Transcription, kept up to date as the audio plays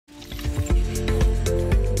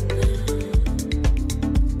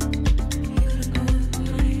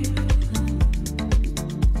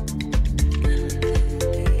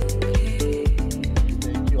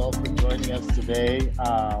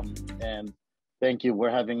Thank you.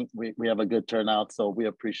 We have a good turnout, so we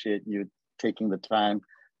appreciate you taking the time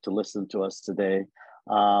to listen to us today.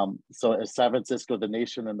 So as San Francisco, the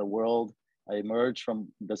nation and the world emerge from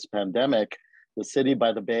this pandemic, the city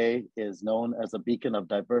by the Bay is known as a beacon of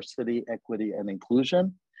diversity, equity, and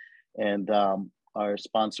inclusion. And our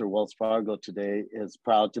sponsor, Wells Fargo, today is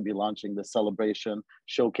proud to be launching the celebration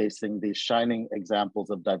showcasing these shining examples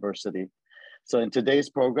of diversity. So in today's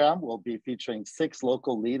program, we'll be featuring 6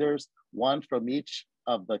 local leaders, one from each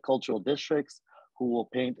of the cultural districts, who will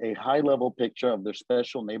paint a high-level picture of their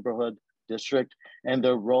special neighborhood district and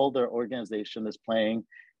the role their organization is playing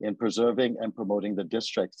in preserving and promoting the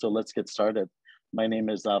district. So let's get started. My name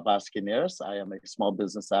is Vasquez. I am a small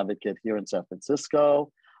business advocate here in San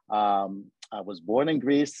Francisco. I was born in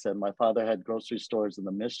Greece, and my father had grocery stores in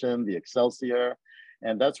the Mission, the Excelsior,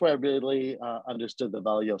 and that's where I really understood the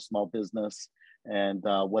value of small business and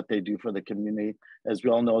what they do for the community. As we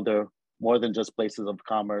all know, they're more than just places of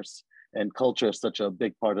commerce, and culture is such a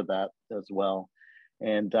big part of that as well.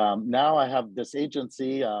 And now I have this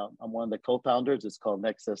agency. I'm one of the co-founders. It's called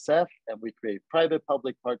NextSF, and we create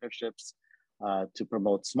private-public partnerships to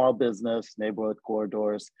promote small business, neighborhood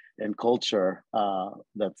corridors, and culture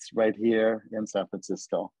that's right here in San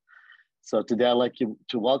Francisco. So today I'd like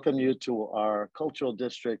to welcome you to our Cultural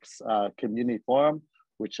Districts Community Forum,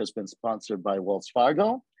 which has been sponsored by Wells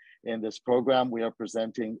Fargo. In this program, we are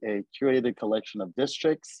presenting a curated collection of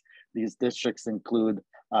districts. These districts include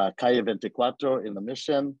Calle 24 in the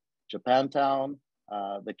Mission, Japantown,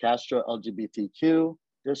 the Castro LGBTQ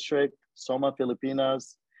district, SOMA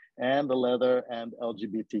Filipinas, and the Leather and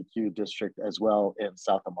LGBTQ district as well in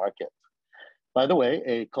South Market. By the way,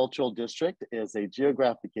 a cultural district is a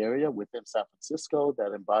geographic area within San Francisco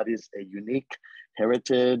that embodies a unique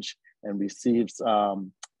heritage and receives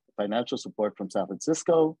financial support from San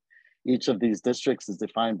Francisco. Each of these districts is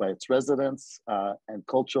defined by its residents and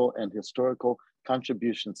cultural and historical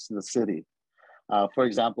contributions to the city. For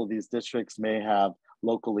example, these districts may have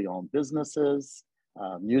locally owned businesses,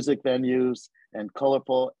 music venues, and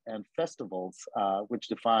colorful and festivals, which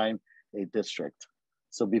define a district.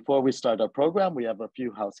 So before we start our program, we have a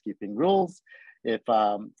few housekeeping rules. If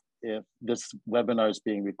this webinar is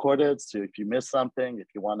being recorded, so if you miss something, if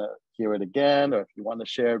you want to hear it again, or if you want to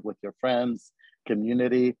share it with your friends,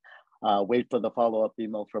 community, wait for the follow-up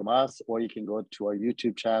email from us, or you can go to our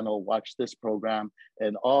YouTube channel, watch this program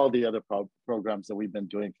and all the other programs that we've been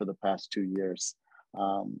doing for the past 2 years.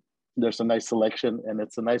 There's a nice selection, and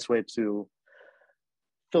it's a nice way to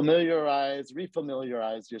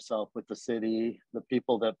refamiliarize yourself with the city, the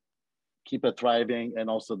people that keep it thriving, and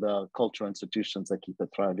also the cultural institutions that keep it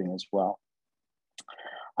thriving as well.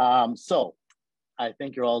 So I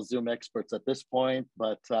think you're all Zoom experts at this point,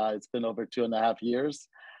 but it's been over 2.5 years.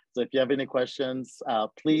 So if you have any questions,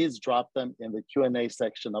 please drop them in the Q&A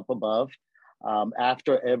section up above.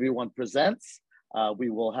 After everyone presents, we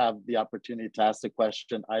will have the opportunity to ask the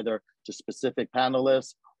question either to specific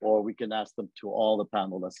panelists, or we can ask them to all the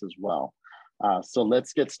panelists as well. So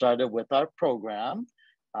let's get started with our program.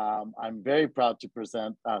 I'm very proud to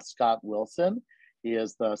present Scott Wilson. He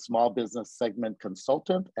is the Small Business Segment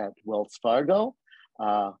Consultant at Wells Fargo.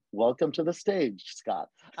 Welcome to the stage, Scott.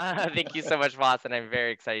 Thank you so much, Voss, and I'm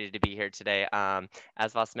very excited to be here today.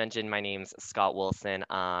 As Voss mentioned, my name's Scott Wilson,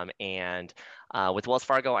 and with Wells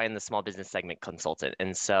Fargo, I am the Small Business Segment Consultant.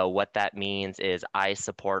 And so what that means is I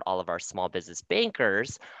support all of our small business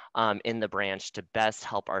bankers in the branch to best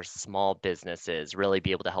help our small businesses really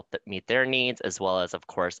be able to help meet their needs, as well as, of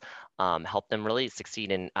course, help them really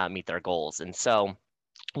succeed and meet their goals. And so,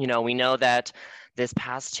 you know, we know that this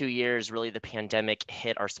past 2 years, really the pandemic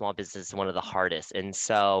hit our small business one of the hardest. And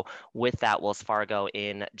so with that, Wells Fargo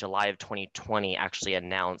in July of 2020 actually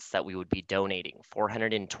announced that we would be donating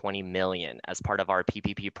 $420 million as part of our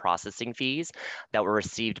PPP processing fees that were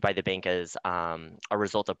received by the bank as a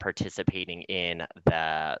result of participating in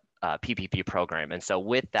the PPP program. And so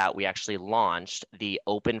with that, we actually launched the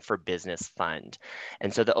Open for Business Fund.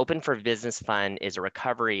 And so the Open for Business Fund is a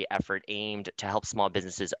recovery effort aimed to help small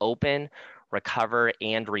businesses open, recover,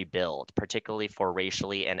 and rebuild, particularly for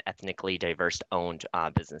racially and ethnically diverse owned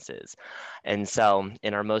businesses. And so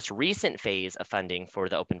in our most recent phase of funding for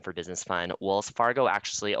the Open for Business Fund, Wells Fargo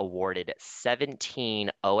actually awarded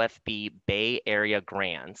 17 OFB Bay Area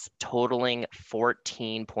grants totaling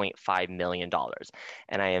 $14.5 million.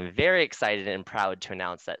 And I am very excited and proud to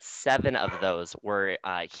announce that 7 of those were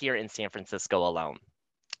here in San Francisco alone.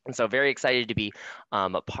 And so very excited to be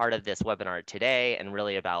a part of this webinar today and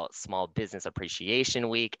really about Small Business Appreciation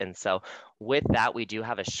Week. And so with that, we do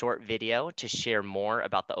have a short video to share more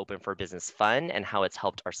about the Open for Business Fund and how it's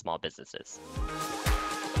helped our small businesses.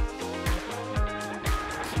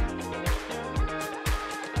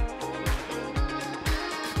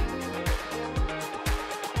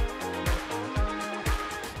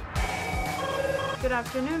 Good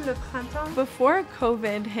afternoon, Le Printemps. Before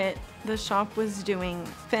COVID hit, the shop was doing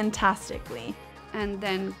fantastically. And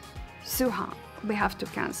then Suha, we have to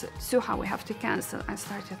cancel. Suha, we have to cancel. I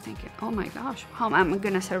started thinking, oh my gosh, how am I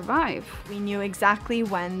gonna survive? We knew exactly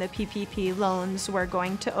when the PPP loans were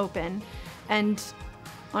going to open. And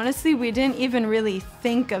honestly, we didn't even really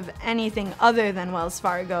think of anything other than Wells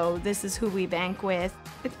Fargo. This is who we bank with.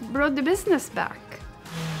 It brought the business back.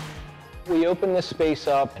 We opened this space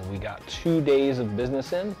up and we got 2 days of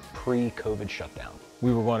business in pre-COVID shutdown.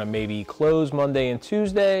 We were going to maybe close Monday and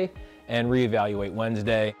Tuesday and reevaluate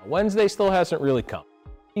Wednesday. Wednesday still hasn't really come.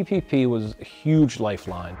 PPP was a huge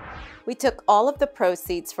lifeline. We took all of the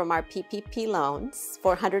proceeds from our PPP loans,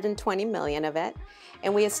 $420 million of it,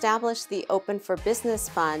 and we established the Open for Business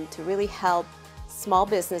Fund to really help small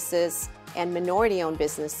businesses and minority-owned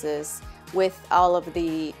businesses with all of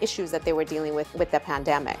the issues that they were dealing with the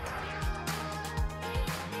pandemic.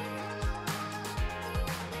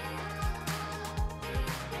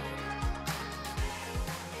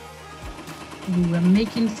 We were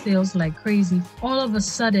making sales like crazy. All of a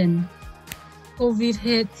sudden, COVID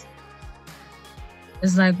hit.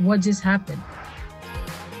 It's like, what just happened?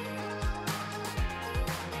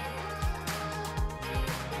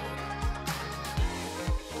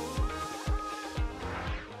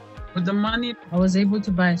 With the money, I was able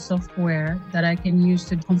to buy software that I can use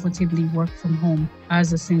to comfortably work from home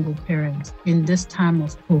as a single parent in this time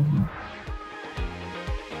of COVID.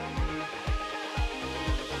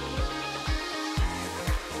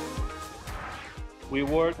 We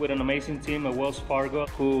worked with an amazing team at Wells Fargo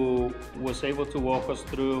who was able to walk us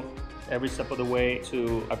through every step of the way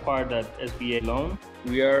to acquire that SBA loan.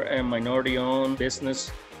 We are a minority-owned business,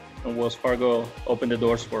 and Wells Fargo opened the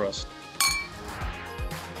doors for us.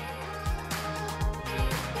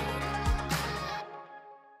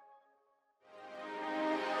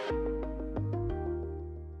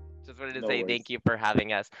 To say thank you for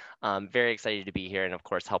having us. Very excited to be here and of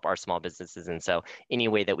course help our small businesses. And so any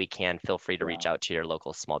way that we can, feel free to reach out to your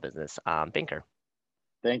local small business banker.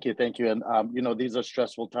 Thank you. And you know, these are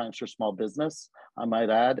stressful times for small business, I might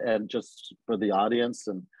add, and just for the audience.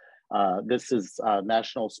 And this is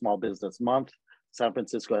National Small Business Month. San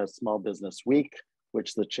Francisco has Small Business Week,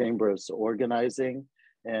 which the chamber is organizing.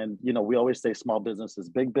 And you know, we always say small business is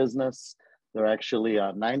big business. There are actually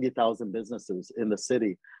 90,000 businesses in the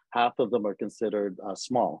city. Half of them are considered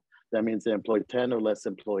small. That means they employ 10 or less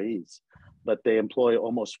employees, but they employ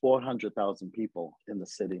almost 400,000 people in the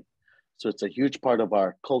city. So it's a huge part of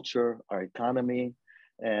our culture, our economy.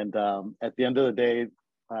 And at the end of the day,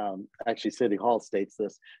 actually City Hall states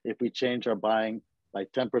this, if we change our buying by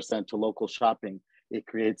 10% to local shopping, it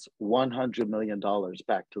creates $100 million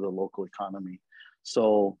back to the local economy.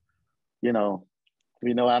 So, you know,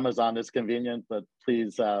 we know Amazon is convenient, but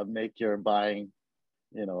please make your buying,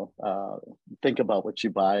 you know, think about what you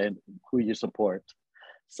buy and who you support.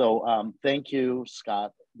 So thank you,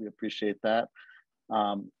 Scott. We appreciate that.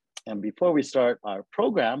 And before we start our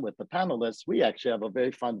program with the panelists, we actually have a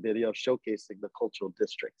very fun video showcasing the cultural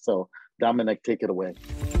district. So Dominic, take it away.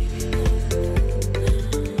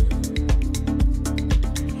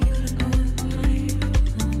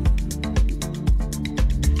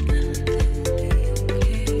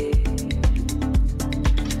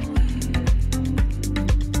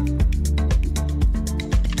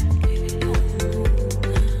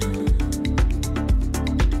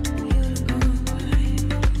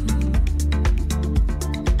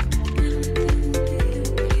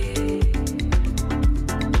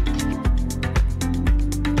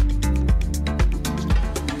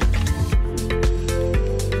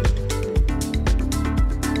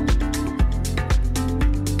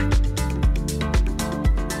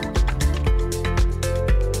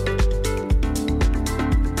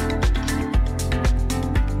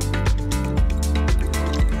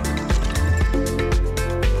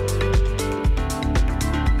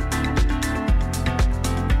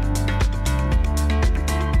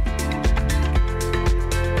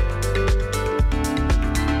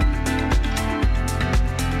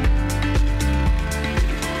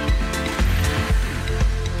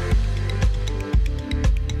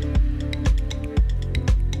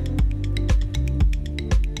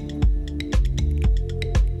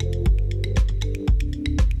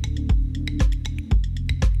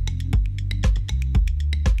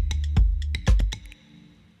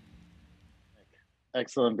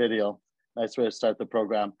 Excellent video. Nice way to start the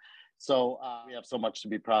program. So we have so much to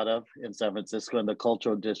be proud of in San Francisco, and the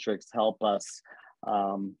cultural districts help us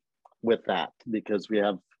with that, because we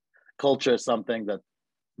have culture is something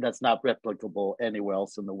that's not replicable anywhere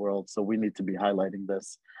else in the world. So we need to be highlighting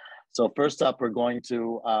this. So first up, we're going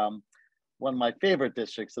to one of my favorite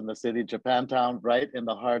districts in the city, Japantown, right in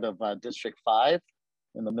the heart of District 5,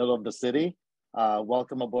 in the middle of the city.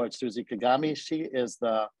 Welcome aboard Susie Kagami. She is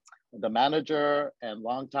the manager and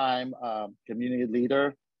longtime community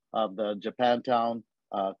leader of the Japantown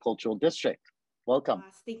Cultural District. Welcome.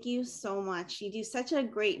 Thank you so much. You do such a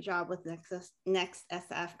great job with Next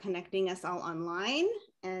SF, connecting us all online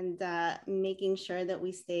and making sure that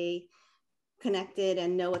we stay connected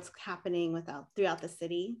and know what's happening throughout the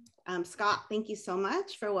city. Scott, thank you so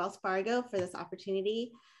much for Wells Fargo for this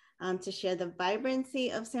opportunity to share the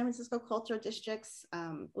vibrancy of San Francisco cultural districts.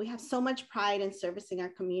 We have so much pride in servicing our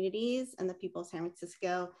communities and the people of San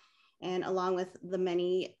Francisco, and along with the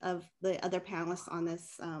many of the other panelists on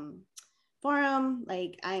this forum,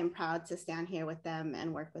 like I am proud to stand here with them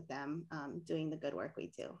and work with them doing the good work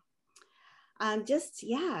we do.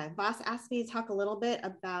 Boss asked me to talk a little bit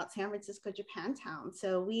about San Francisco Japantown.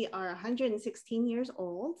 So we are 116 years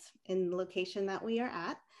old in the location that we are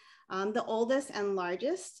at, the oldest and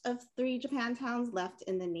largest of 3 Japantowns left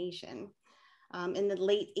in the nation. In the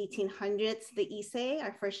late 1800s, the Issei,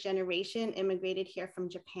 our first generation, immigrated here from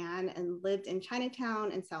Japan and lived in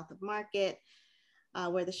Chinatown and south of Market,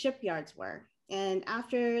 where the shipyards were. And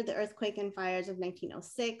after the earthquake and fires of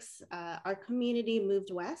 1906, our community moved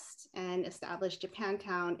west and established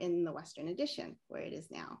Japantown in the Western Addition, where it is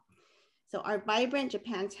now. So our vibrant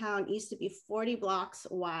Japantown used to be 40 blocks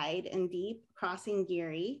wide and deep, crossing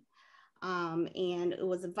Geary. And it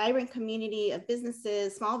was a vibrant community of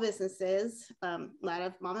businesses, small businesses, a lot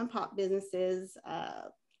of mom and pop businesses,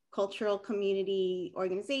 cultural community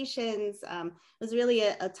organizations. It was really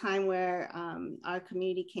a time where our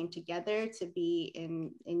community came together to be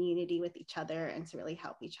in unity with each other and to really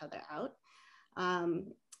help each other out.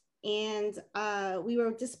 We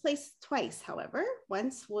were displaced twice, however,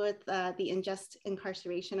 once with the unjust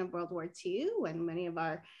incarceration of World War II, when many of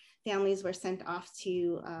our families were sent off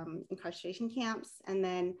to incarceration camps. And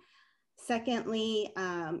then secondly,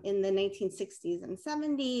 in the 1960s and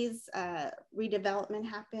 70s, redevelopment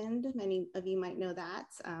happened. Many of you might know that,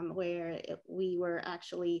 where we were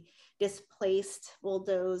actually displaced,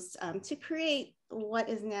 bulldozed to create what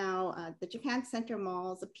is now the Japan Center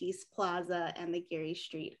Malls, the Peace Plaza, and the Geary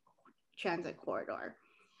Street Transit Corridor.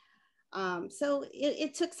 So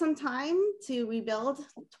it took some time to rebuild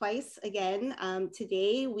twice again.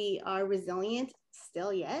 Today, we are resilient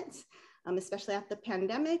still yet. Especially after the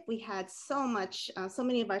pandemic, we had so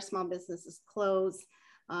many of our small businesses close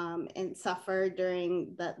and suffer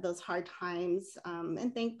during those hard times.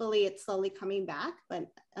 And thankfully, it's slowly coming back. But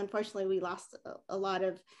unfortunately, we lost a lot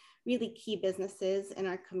of really key businesses in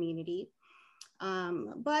our community.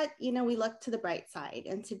 But, you know, we look to the bright side.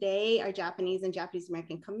 And today, our Japanese and Japanese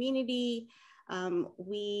American community,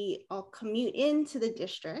 we all commute into the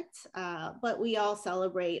district, but we all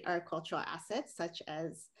celebrate our cultural assets, such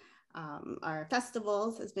as our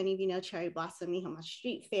festivals, as many of you know, Cherry Blossom, Nihonmachi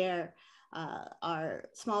Street Fair, our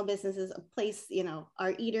small businesses, a place, you know,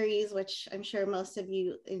 our eateries, which I'm sure most of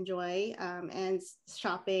you enjoy, and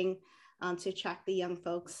shopping to attract the young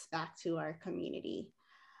folks back to our community.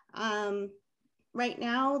 Right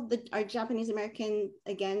now, our Japanese Americans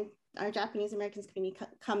community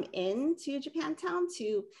come into Japantown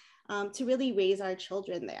to really raise our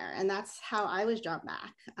children there. And that's how I was drawn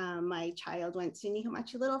back. My child went to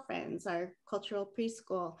Nihonmachi Little Friends, our cultural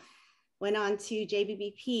preschool, went on to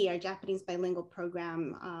JBBP, our Japanese bilingual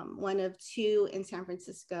program, one of 2 in San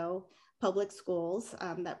Francisco public schools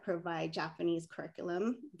that provide Japanese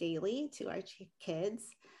curriculum daily to our kids.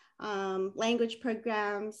 Language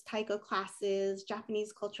programs, taiko classes,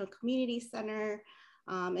 Japanese Cultural Community Center,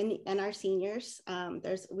 and our seniors.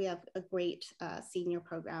 We have a great senior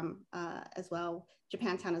program as well.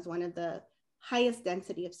 Japantown is one of the highest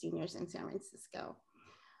density of seniors in San Francisco.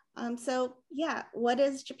 So yeah, what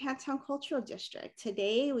is Japantown Cultural District?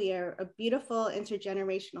 Today, we are a beautiful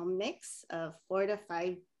intergenerational mix of 4 to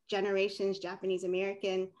 5 generations, Japanese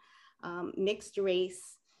American, mixed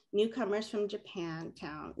race, newcomers from Japan.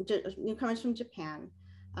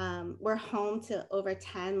 We're home to over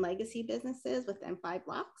 10 legacy businesses within 5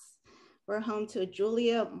 blocks. We're home to a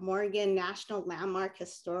Julia Morgan National Landmark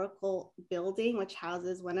historical building, which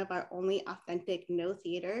houses one of our only authentic no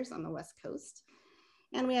theaters on the West Coast.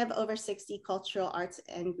 And we have over 60 cultural arts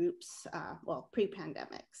and groups,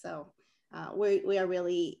 pre-pandemic. So we are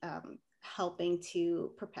really helping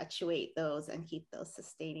to perpetuate those and keep those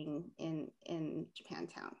sustaining in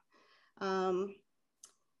Japantown.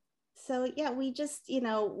 So yeah, we just,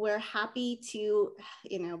 we're happy to,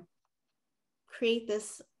 create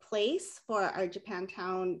this place for our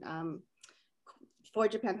Japantown,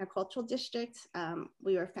 Cultural District.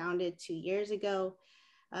 We were founded 2 years ago.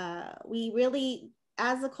 We really,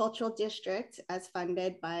 as a cultural district, as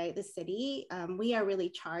funded by the city, we are really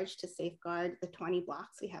charged to safeguard the 20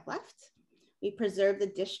 blocks we have left. We preserve the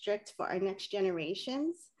district for our next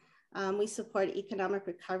generations. We support economic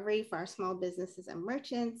recovery for our small businesses and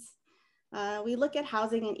merchants. We look at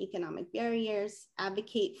housing and economic barriers,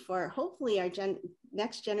 advocate for hopefully our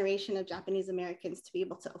next generation of Japanese Americans to be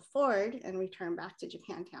able to afford and return back to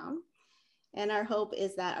Japantown. And our hope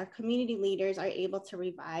is that our community leaders are able to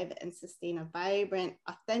revive and sustain a vibrant,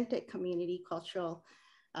 authentic community cultural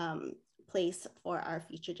place for our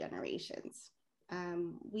future generations.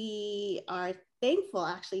 We are thankful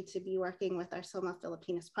actually to be working with our SOMA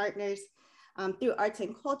Filipinas partners. Through arts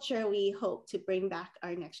and culture, we hope to bring back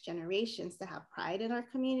our next generations to have pride in our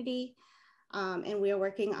community. And we are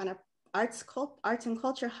working on an arts and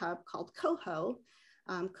culture hub called COHO,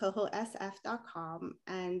 cohosf.com.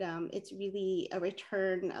 And it's really a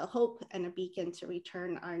return, a hope and a beacon to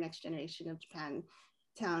return our next generation of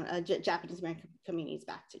Japanese American communities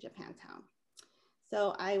back to Japantown.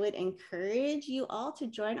 So I would encourage you all to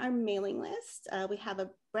join our mailing list. We have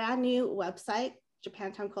a brand new website,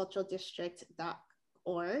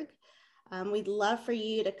 japantownculturaldistrict.org. We'd love for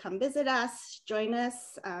you to come visit us, join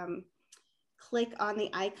us, click on the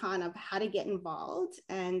icon of how to get involved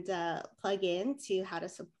and plug in to how to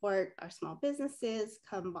support our small businesses,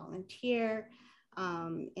 come volunteer,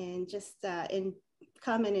 and just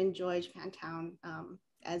come and enjoy Japantown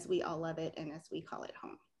as we all love it and as we call it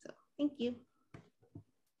home. So thank you.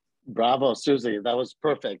 Bravo, Susie. That was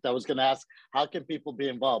perfect. I was going to ask, how can people be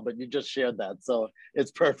involved? But you just shared that. So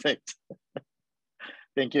it's perfect.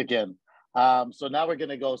 Thank you again. So now we're going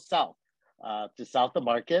to go south to South of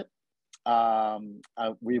Market.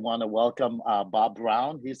 We want to welcome Bob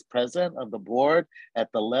Brown. He's president of the board at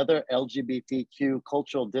the Leather LGBTQ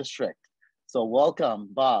Cultural District. So welcome,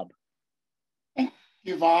 Bob. Thank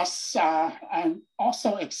you, Voss. I'm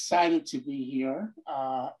also excited to be here.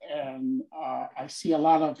 And I see a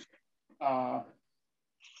lot of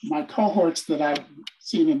my cohorts that I've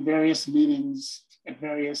seen in various meetings at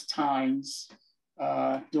various times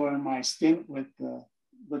during my stint with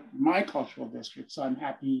my cultural district. So I'm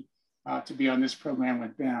happy to be on this program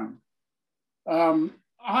with them.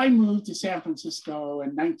 I moved to San Francisco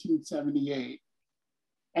in 1978.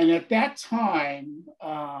 And at that time,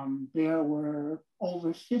 there were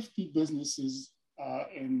over 50 businesses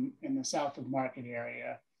in the South of Market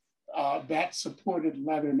area that supported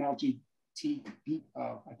leather and I can't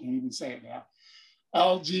even say it now,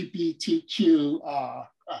 LGBTQ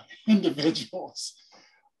individuals.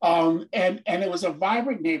 And it was a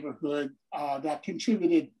vibrant neighborhood that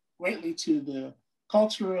contributed greatly to the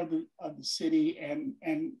culture of the city and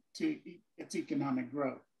to its economic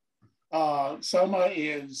growth. SOMA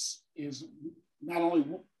is not only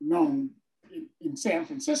known in San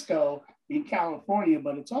Francisco, in California,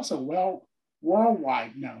 but it's also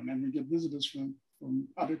worldwide known. And we get visitors from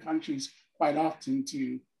other countries quite often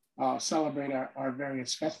to celebrate our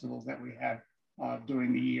various festivals that we have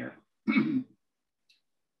during the year.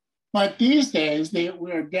 But these days,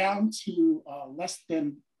 we're down to less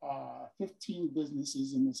than 15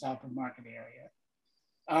 businesses in the South of Market area.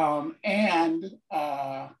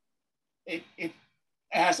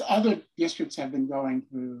 As other districts have been going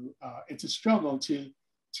through, it's a struggle to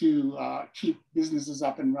keep businesses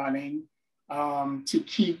up and running, to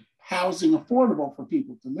keep housing affordable for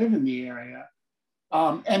people to live in the area,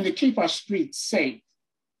 and to keep our streets safe,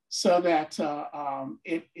 so that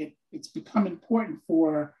it's become important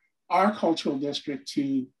for our cultural district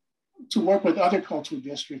to work with other cultural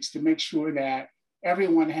districts to make sure that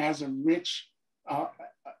everyone has a rich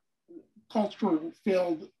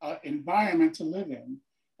cultural-filled environment to live in.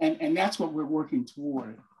 And that's what we're working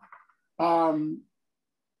toward.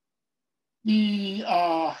 The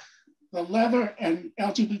Leather and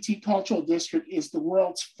LGBT Cultural District is the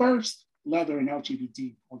world's first Leather and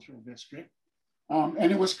LGBT Cultural District.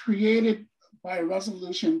 And it was created by a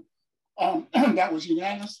resolution that was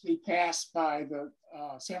unanimously passed by the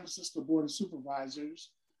San Francisco Board of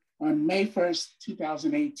Supervisors on May 1st,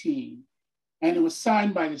 2018. And it was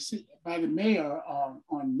signed by the mayor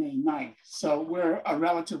on May 9th. So we're a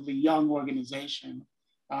relatively young organization,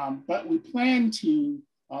 but we plan to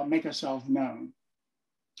make ourselves known.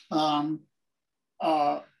 Some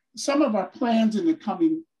of our plans in the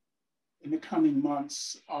coming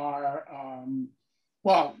months are,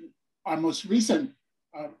 our most recent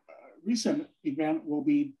event will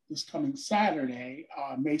be this coming Saturday,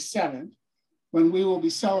 May 7th, when we will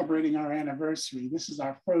be celebrating our anniversary. This is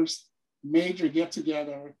our first major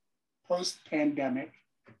get-together post-pandemic.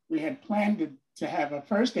 We had planned to have a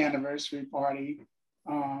first anniversary party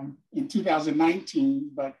in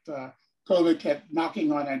 2019, but COVID kept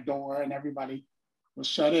knocking on our door and everybody was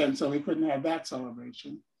shut in, so we couldn't have that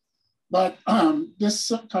celebration. But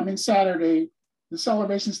this coming Saturday, the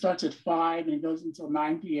celebration starts at 5 and it goes until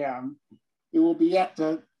 9 p.m. It will be at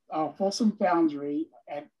the Folsom Foundry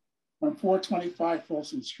on 425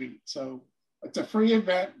 Folsom Street. So it's a free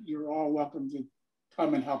event. You're all welcome to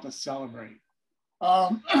come and help us celebrate.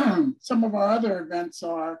 Some of our other events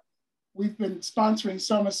are, we've been sponsoring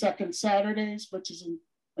SOMA Second Saturdays, which is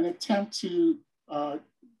an attempt to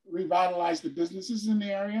revitalize the businesses in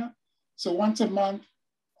the area. So once a month,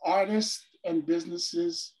 artists and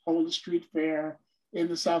businesses hold a street fair in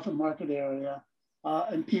the South of Market area,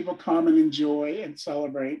 and people come and enjoy and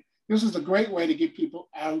celebrate. This is a great way to get people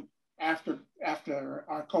out after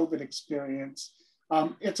our COVID experience.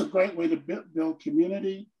 It's a great way to build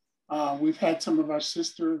community. We've had some of our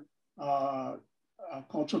sister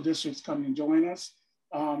cultural districts come and join us.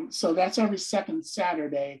 So that's every second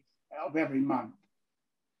Saturday of every month.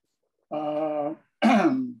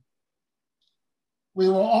 We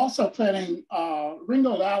were also planning,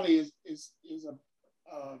 Ringgold Alley is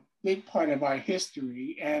a big part of our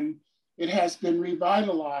history, and it has been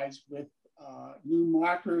revitalized with new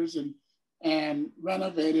markers and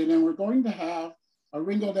renovated, and we're going to have a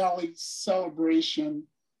Ringgold Alley celebration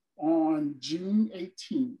on June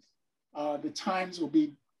 18th. The times will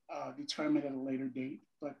be determined at a later date,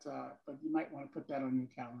 but you might want to put that on your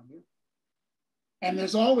calendar. And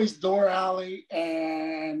there's always Door Alley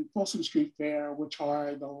and Folsom Street Fair, which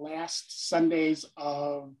are the last Sundays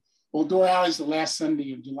of, well, Door Alley is the last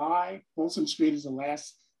Sunday in July, Folsom Street is the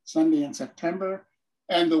last Sunday in September.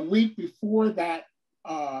 And the week before that,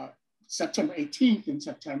 September 18th in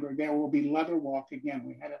September, there will be Leather Walk again.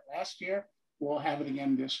 We had it last year, we'll have it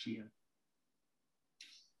again this year.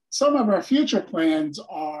 Some of our future plans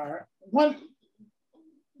are, what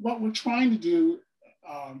we're trying to do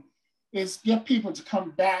is get people to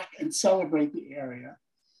come back and celebrate the area.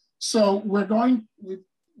 So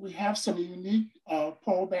we have some unique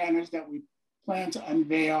pole banners that we plan to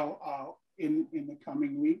unveil in the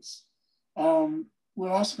coming weeks.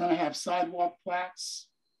 We're also going to have sidewalk plaques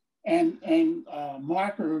and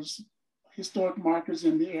markers, historic markers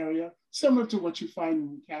in the area, similar to what you find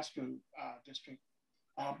in the Castro district.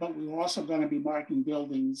 But we're also going to be marking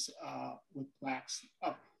buildings with plaques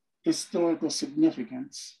of historical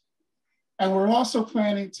significance. And we're also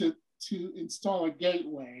planning to install a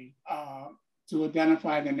gateway to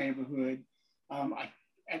identify the neighborhood.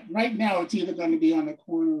 Right now, it's either going to be on the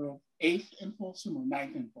corner of 8th and Folsom or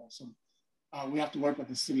 9th and Folsom. We have to work with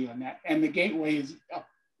the city on that. And the gateway is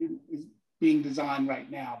being designed right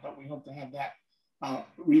now, but we hope to have that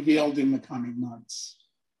revealed in the coming months.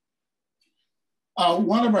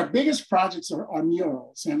 One of our biggest projects are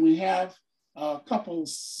murals, and we have a couple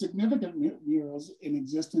significant murals in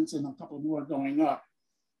existence and a couple more going up.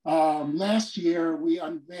 Last year, we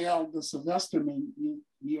unveiled the Sylvester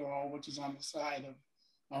mural, which is on the side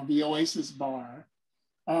of the Oasis Bar.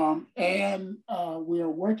 And we are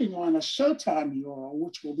working on a Showtime mural,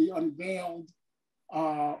 which will be unveiled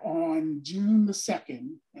on June the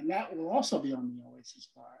 2nd, and that will also be on the Oasis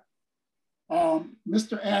Bar.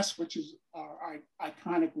 Mr. S, which is our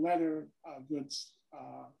iconic leather goods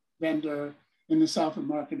vendor in the South of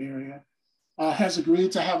Market area, has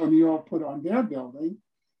agreed to have a mural put on their building.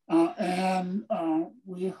 And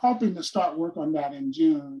we're hoping to start work on that in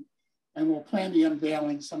June, and we'll plan the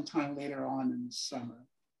unveiling sometime later on in the summer.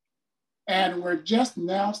 And we're just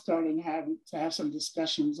now starting to have some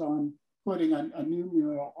discussions on putting a new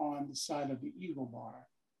mural on the side of the Eagle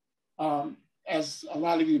Bar. As a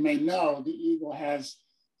lot of you may know, the Eagle has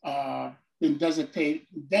been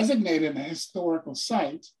designated a historical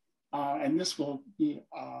site, and this will be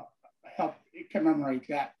help commemorate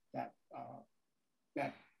that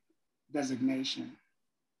designation.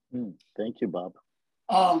 Thank you, Bob.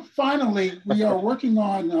 Finally, we are working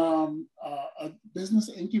on a business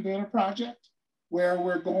incubator project where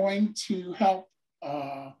we're going to help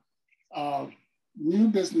new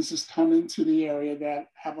businesses come into the area that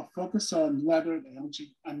have a focus on leather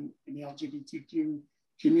and the LGBTQ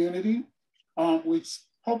community. We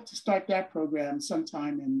hope to start that program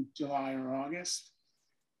sometime in July or August.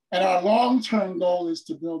 And our long-term goal is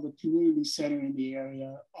to build a community center in the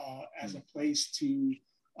area as a place to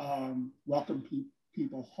welcome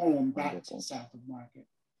people home back to the South of Market.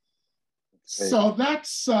 So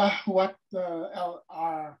that's what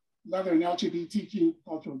our leather and LGBTQ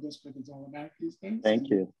cultural district is all about these days. Thank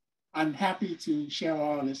you. I'm happy to share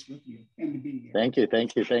all of this with you and to be here. Thank you,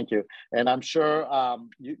 thank you, thank you. And I'm sure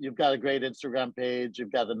you've got a great Instagram page,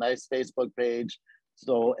 you've got a nice Facebook page.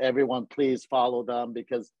 So everyone, please follow them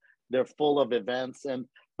because they're full of events. And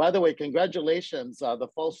by the way, congratulations. The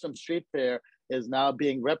Folsom Street Fair is now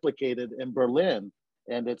being replicated in Berlin,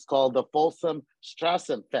 and it's called the Folsom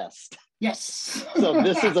Strassenfest. Yes. So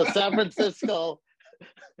this is a San Francisco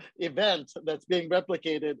event that's being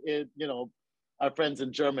replicated in, our friends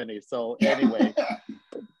in Germany. So anyway,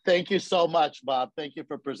 thank you so much, Bob. Thank you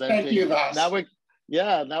for presenting. Thank you, Vas. Now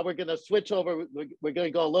we're going to switch over. We're going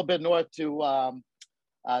to go a little bit north to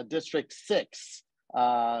District 6.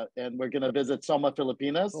 And we're going to visit SOMA,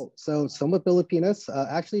 Filipinas. Oh, so SOMA, Filipinas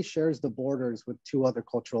actually shares the borders with two other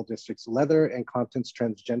cultural districts, Leather and Compton's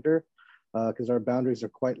Transgender, because our boundaries are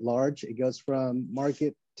quite large. It goes from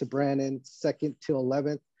Market to Brannan, 2nd to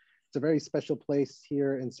 11th. It's a very special place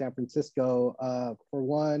here in San Francisco. For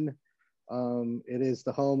one, it is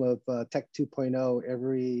the home of Tech 2.0.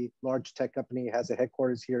 Every large tech company has a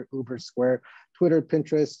headquarters here, Uber, Square, Twitter,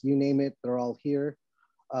 Pinterest, you name it, they're all here.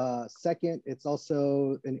 Second, it's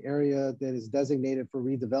also an area that is designated for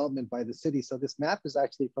redevelopment by the city. So this map is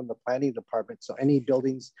actually from the planning department. So any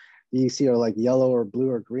buildings that you see are like yellow or blue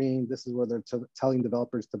or green. This is where they're telling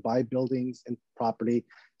developers to buy buildings and property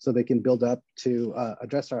so they can build up to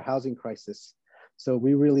address our housing crisis. So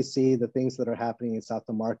we really see the things that are happening in South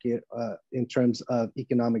of Market in terms of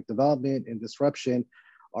economic development and disruption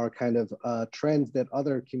are kind of trends that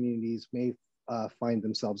other communities may find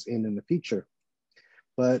themselves in the future.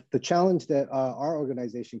 But the challenge that our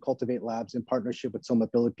organization, Cultivate Labs, in partnership with SOMA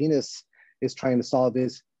Filipinas, is trying to solve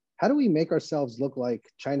is, how do we make ourselves look like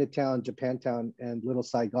Chinatown, Japantown, and Little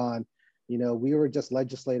Saigon? We were just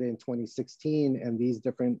legislated in 2016, and these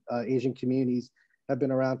different Asian communities have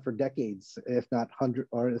been around for decades, if not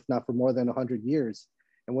for more than 100 years.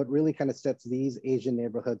 And what really kind of sets these Asian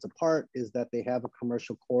neighborhoods apart is that they have a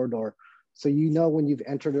commercial corridor. So when you've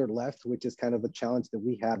entered or left, which is kind of a challenge that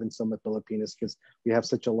we have in SOMA Filipinas because we have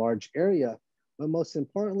such a large area. But most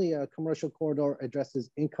importantly, a commercial corridor addresses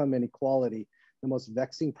income inequality, the most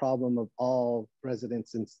vexing problem of all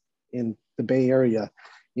residents in the Bay Area.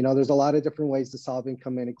 There's a lot of different ways to solve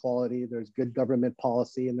income inequality. There's good government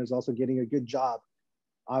policy, and there's also getting a good job.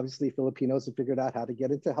 Obviously, Filipinos have figured out how to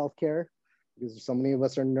get into healthcare because so many of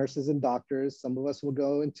us are nurses and doctors. Some of us will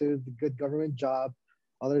go into the good government job,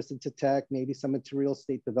 others into tech, maybe some into real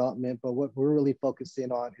estate development. But what we're really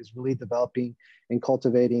focusing on is really developing and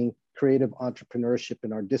cultivating creative entrepreneurship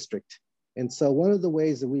in our district. And so one of the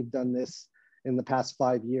ways that we've done this in the past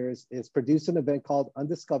 5 years is produce an event called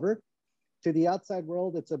Undiscovered. To the outside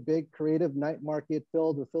world, it's a big creative night market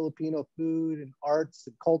filled with Filipino food and arts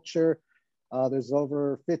and culture. There's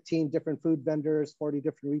over 15 different food vendors, 40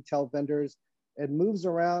 different retail vendors. It moves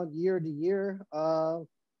around year to year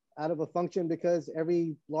out of a function because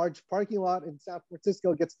every large parking lot in San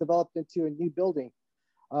Francisco gets developed into a new building.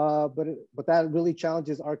 But that really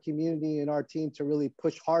challenges our community and our team to really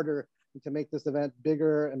push harder and to make this event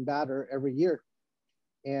bigger and badder every year.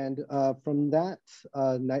 And from that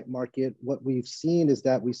night market, what we've seen is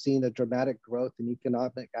that we've seen a dramatic growth in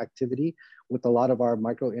economic activity with a lot of our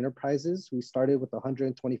micro enterprises. We started with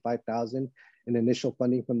 $125,000 in initial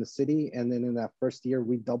funding from the city. And then in that first year,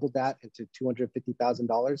 we doubled that into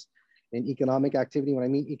 $250,000 in economic activity. When I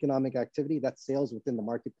mean economic activity, that's sales within the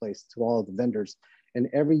marketplace to all of the vendors. And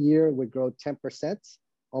every year would grow 10%,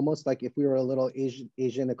 almost like if we were a little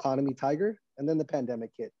Asian economy tiger. And then the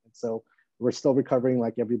pandemic hit. And so we're still recovering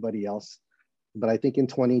like everybody else. But I think in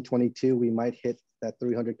 2022, we might hit that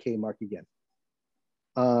 300K mark again.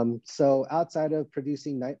 So outside of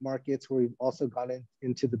producing night markets, we've also gone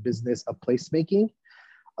into the business of placemaking.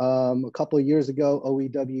 A couple of years ago,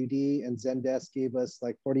 OEWD and Zendesk gave us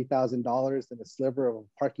like $40,000 in a sliver of a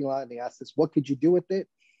parking lot. And they asked us, what could you do with it?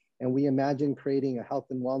 And we imagined creating a health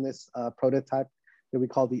and wellness prototype that we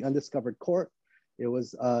call the Undiscovered Court. It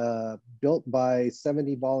was built by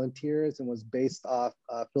 70 volunteers and was based off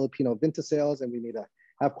Filipino vintage sales. And we made a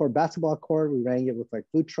half-court basketball court. We rang it with like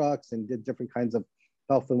food trucks and did different kinds of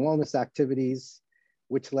health and wellness activities,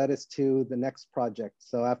 which led us to the next project.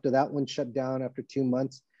 So after that one shut down after 2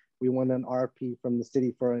 months, we won an RP from the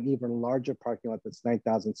city for an even larger parking lot that's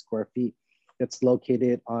 9,000 square feet. It's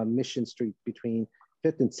located on Mission Street between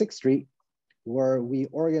 5th and 6th Street, where we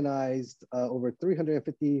organized over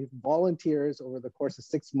 350 volunteers over the course of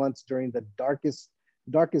 6 months during the darkest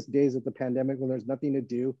days of the pandemic when there's nothing to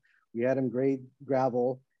do. We had them grade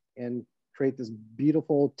gravel and create this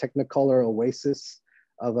beautiful Technicolor oasis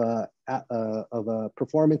of a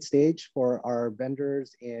performance stage for our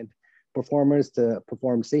vendors and performers to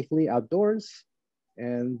perform safely outdoors.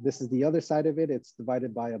 And this is the other side of it. It's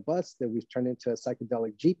divided by a bus that we've turned into a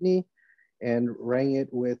psychedelic jeepney and rang it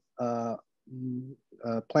with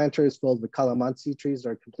planters filled with calamansi trees that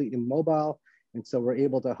are completely mobile. And so we're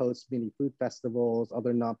able to host mini food festivals,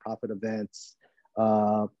 other nonprofit events,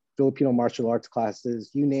 Filipino martial arts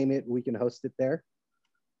classes, you name it, we can host it there.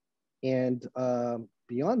 And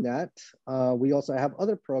beyond that, we also have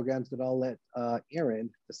other programs that I'll let Aaron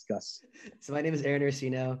discuss. So my name is Aaron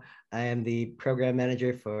Orcino. I am the program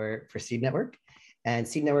manager for Seed Network. And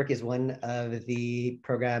Seed Network is one of the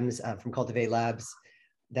programs from Cultivate Labs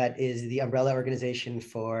that is the umbrella organization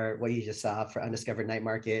for what you just saw for Undiscovered Night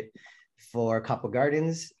Market, for Capo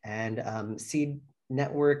Gardens, and Seed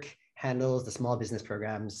Network handles the small business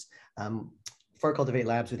programs for Cultivate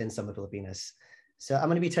Labs within SOMA Pilipinas. So I'm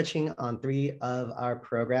going to be touching on 3 of our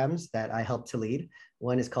programs that I help to lead.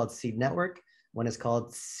 One is called Seed Network, one is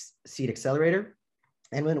called Seed Accelerator,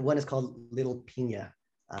 and one is called Little Pina.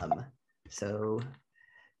 So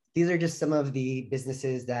these are just some of the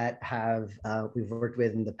businesses that we've worked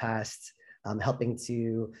with in the past, helping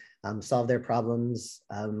to solve their problems.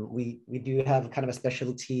 We do have kind of a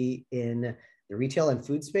specialty in the retail and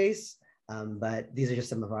food space, but these are just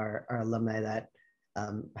some of our alumni that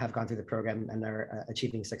have gone through the program and are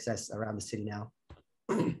achieving success around the city now.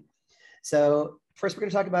 So first, we're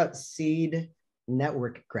going to talk about Seed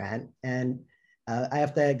Network Grant, and I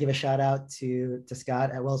have to give a shout out to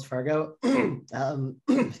Scott at Wells Fargo.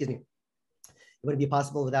 Excuse me. It wouldn't be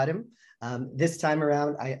possible without him. This time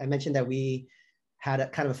around, I mentioned that we had a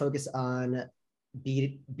kind of a focus on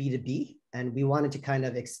B2B, and we wanted to kind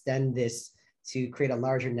of extend this to create a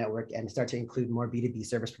larger network and start to include more B2B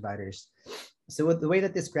service providers. So the way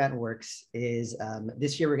that this grant works is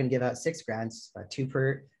this year we're going to give out 6 grants, 2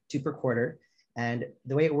 per quarter. And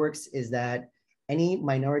the way it works is that any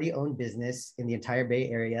minority-owned business in the entire Bay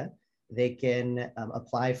Area, they can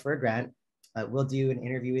apply for a grant. We'll do an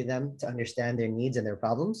interview with them to understand their needs and their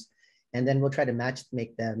problems. And then we'll try to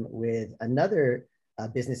make them with another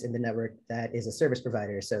business in the network that is a service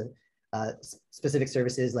provider. So specific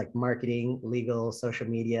services like marketing, legal, social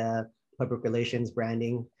media, public relations,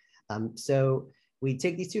 branding. So we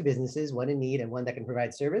take these 2 businesses, one in need and one that can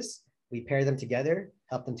provide service. We pair them together,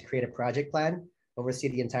 help them to create a project plan, oversee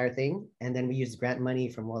the entire thing, and then we use grant money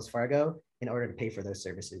from Wells Fargo in order to pay for those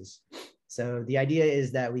services. So the idea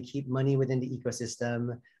is that we keep money within the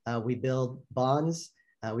ecosystem, we build bonds,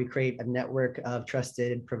 we create a network of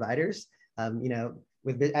trusted providers. You know,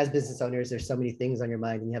 as business owners, there's so many things on your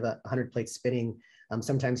mind and you have 100 plates spinning.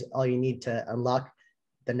 Sometimes all you need to unlock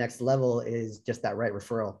the next level is just that right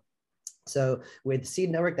referral. So with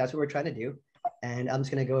Seed Network, that's what we're trying to do. And I'm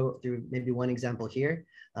just going to go through maybe one example here.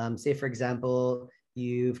 Say, for example,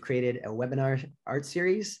 you've created a webinar art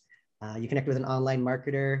series. You connect with an online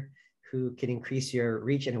marketer who can increase your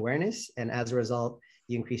reach and awareness. And as a result,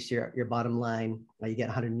 you increase your bottom line. You get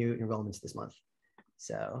 100 new enrollments this month.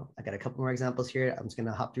 So I got a couple more examples here. I'm just going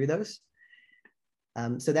to hop through those.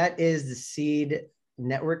 So that is the Seed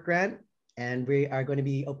Network grant. And we are going to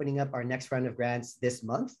be opening up our next round of grants this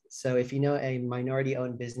month. So if you know a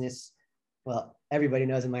minority-owned business, well, everybody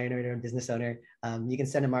knows a minority-owned business owner, you can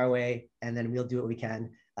send them our way, and then we'll do what we can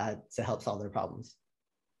to help solve their problems.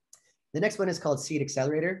 The next one is called Seed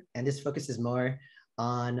Accelerator, and this focuses more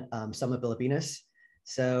on SOMA Pilipinas.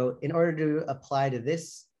 So in order to apply to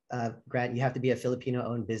this grant, you have to be a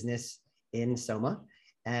Filipino-owned business in SOMA.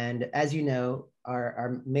 And as you know,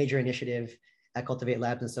 our major initiative at Cultivate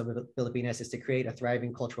Labs in SOMA Pilipinas is to create a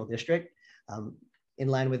thriving cultural district in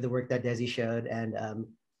line with the work that Desi showed and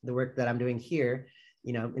the work that I'm doing here.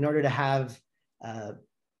 You know, in order to have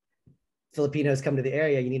Filipinos come to the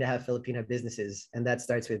area, you need to have Filipino businesses. And that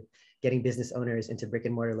starts with getting business owners into brick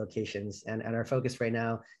and mortar locations. And our focus right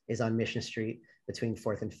now is on Mission Street between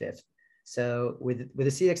 4th and 5th. So with the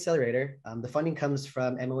Seed Accelerator, the funding comes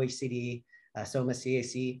from MOHCD, SOMA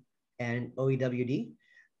CAC, and OEWD,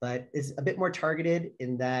 but it's a bit more targeted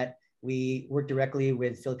in that we work directly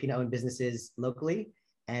with Filipino-owned businesses locally.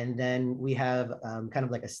 And then we have kind of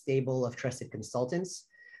like a stable of trusted consultants.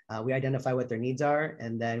 We identify what their needs are,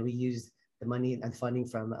 and then we use the money and funding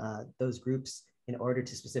from those groups in order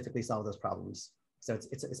to specifically solve those problems. So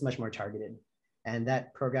it's much more targeted. And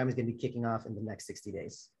that program is going to be kicking off in the next 60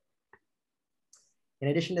 days. In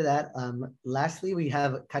addition to that, lastly, we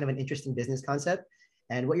have kind of an interesting business concept.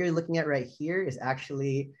 And what you're looking at right here is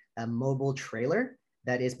actually a mobile trailer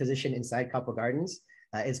that is positioned inside Capo Gardens.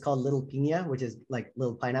 It's called Little Pina, which is like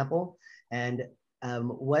little pineapple. And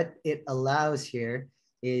what it allows here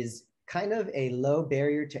is kind of a low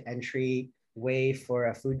barrier to entry way for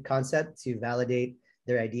a food concept to validate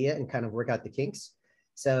their idea and kind of work out the kinks.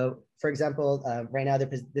 So for example, right now,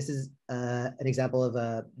 this is an example of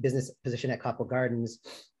a business position at Capo Gardens.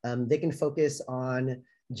 They can focus on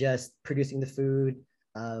just producing the food,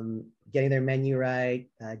 getting their menu right,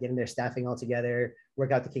 getting their staffing all together,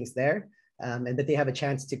 work out the kinks there, and that they have a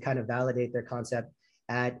chance to kind of validate their concept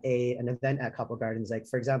at an event at Couple Gardens. Like,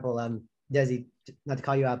 for example, Desi, not to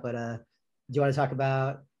call you out, but do you want to talk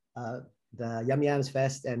about the Yum Yams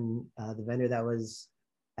Fest and the vendor that was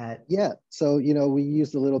at? Yeah, so, you know, we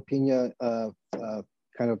used the Little Pina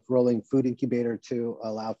kind of rolling food incubator to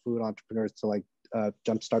allow food entrepreneurs to like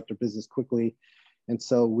jumpstart their business quickly. And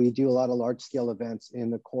so we do a lot of large scale events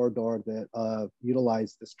in the corridor that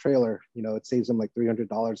utilize this trailer. You know, it saves them like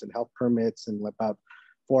 $300 in health permits and about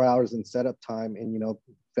 4 hours in setup time. And, you know,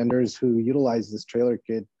 vendors who utilize this trailer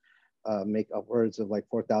could make upwards of like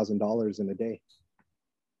 $4,000 in a day.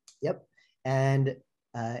 Yep. And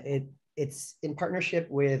it's in partnership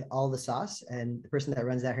with All the Sauce, and the person that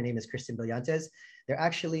runs that, her name is Kristen Brillantes. They're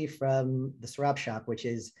actually from the Sarap Shop, which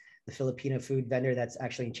is the Filipino food vendor that's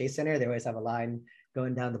actually in Chase Center. They always have a line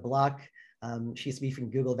going down the block. She used to be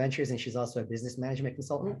from Google Ventures, and she's also a business management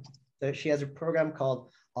consultant. So she has a program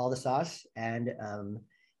called All the Sauce, and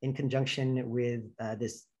in conjunction with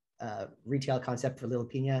this retail concept for Little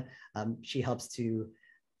Pina, she helps to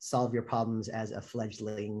solve your problems as a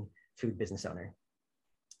fledgling food business owner.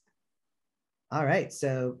 All right,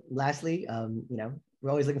 so lastly, you know, we're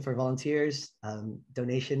always looking for volunteers,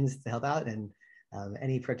 donations to help out, and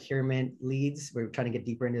any procurement leads. We're trying to get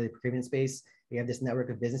deeper into the procurement space. We have this network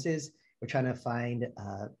of businesses. We're trying to find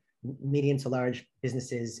medium to large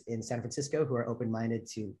businesses in San Francisco who are open-minded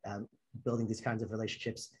to building these kinds of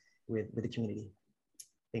relationships with the community.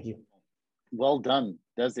 Thank you. Well done,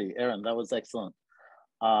 Desi, Aaron, that was excellent.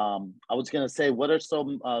 I was gonna say, what are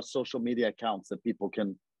some social media accounts that people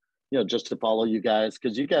can, you know, just to follow you guys,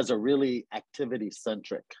 because you guys are really activity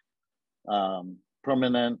centric,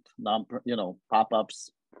 permanent, you know,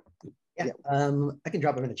 pop-ups. Yeah, I can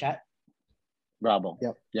drop them in the chat. Bravo.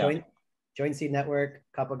 Yep. Yeah. Join Seed Network,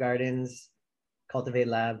 Couple Gardens, Cultivate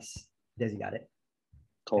Labs. Desi got it.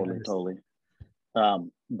 Totally.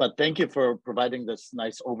 But thank you for providing this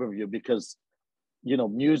nice overview, because, you know,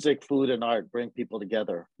 music, food, and art bring people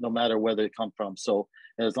together, no matter where they come from. So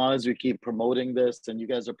as long as we keep promoting this, and you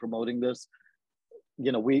guys are promoting this,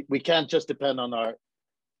 you know, we can't just depend on our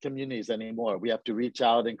communities anymore. We have to reach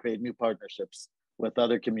out and create new partnerships with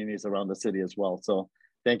other communities around the city as well. So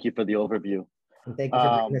thank you for the overview. And thank you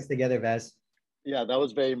for bringing this together, Vaz. Yeah, that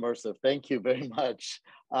was very immersive. Thank you very much.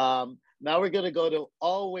 Now we're going to go to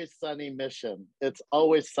Always Sunny Mission. It's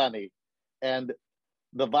always sunny, and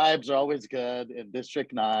the vibes are always good in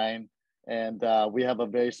District 9. And we have a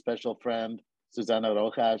very special friend, Susana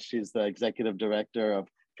Rojas. She's the executive director of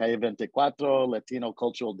Calle 24, Latino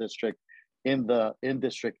Cultural District in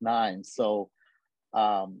District 9. So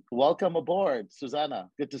welcome aboard, Susana.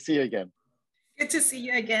 Good to see you again. Good to see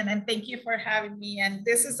you again, and thank you for having me. And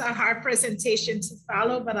this is a hard presentation to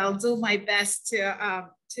follow, but I'll do my best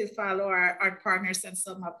to follow our partners and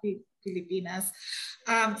SOMA Pilipinas.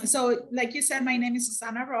 So like you said, my name is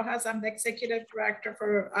Susana Rojas. I'm the executive director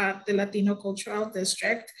for the Latino Cultural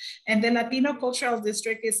District. And the Latino Cultural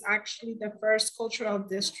District is actually the first cultural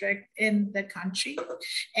district in the country.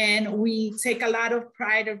 And we take a lot of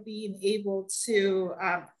pride of being able to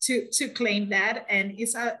claim that. And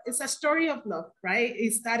it's a story of love, right?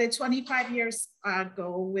 It started 25 years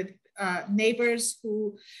ago with neighbors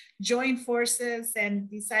who joined forces and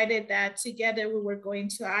decided that together we were going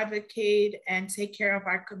to advocate and take care of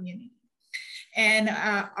our community. And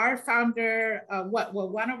our founder,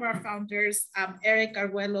 one of our founders, Eric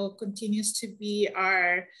Arguello, continues to be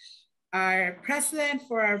our president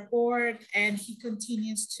for our board, and he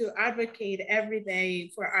continues to advocate every day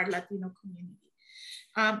for our Latino community.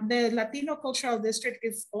 The Latino Cultural District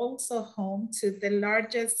is also home to the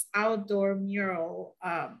largest outdoor mural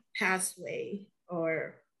pathway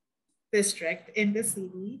or district in the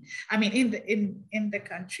city. I mean, in the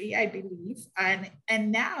country, I believe.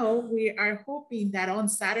 And now we are hoping that on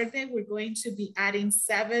Saturday we're going to be adding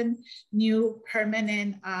 7 new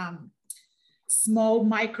permanent small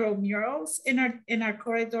micro murals in our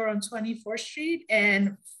corridor on 24th Street,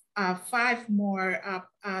 and 5 more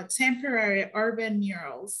temporary urban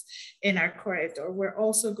murals in our corridor. We're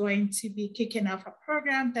also going to be kicking off a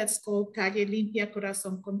program that's called Calle Limpia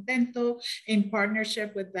Corazón Contento in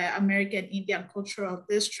partnership with the American Indian Cultural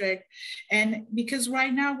District. And because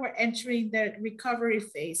right now we're entering the recovery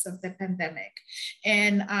phase of the pandemic,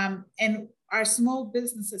 and our small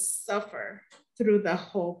businesses suffer through the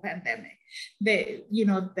whole pandemic. They, you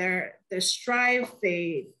know, they strive,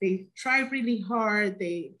 they try really hard,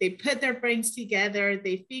 they put their brains together,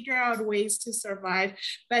 they figure out ways to survive.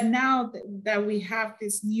 But now that we have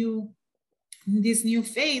this new this new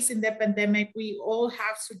phase in the pandemic, we all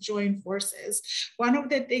have to join forces. One of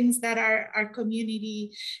the things that our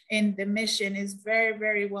community and the mission is very,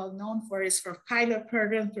 very well known for is for pilot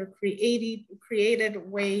programs, for created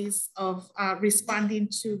ways of responding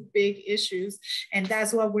to big issues. And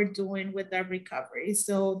that's what we're doing with the recovery.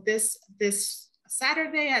 So this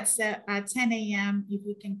Saturday at 10 a.m. If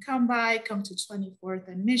you can come by, come to 24th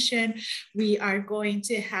and Mission. We are going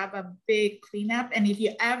to have a big cleanup. And if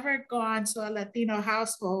you ever gone to a Latino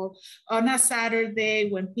household on a Saturday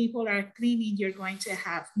when people are cleaning, you're going to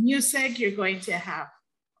have music, you're going to have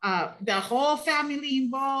the whole family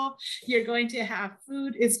involved. You're going to have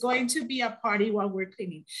food. It's going to be a party while we're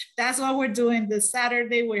cleaning. That's what we're doing this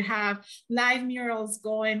Saturday. We have live murals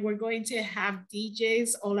going. We're going to have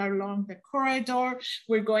DJs all along the corridor.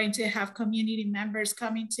 We're going to have community members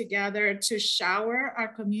coming together to shower our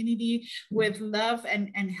community with love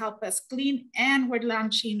and help us clean. And we're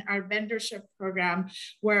launching our vendorship program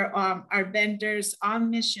where our vendors on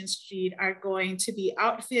Mission Street are going to be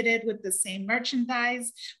outfitted with the same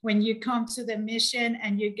merchandise. When you come to the Mission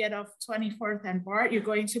and you get off 24th and Bart, you're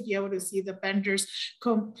going to be able to see the vendors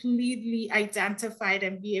completely identified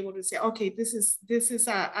and be able to say, okay, this is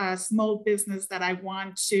a small business that I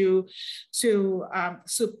want to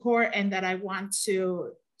support and that I want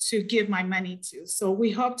to give my money to. So we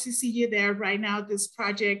hope to see you there. Right now, this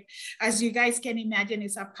project, as you guys can imagine,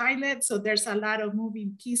 is a pilot. So there's a lot of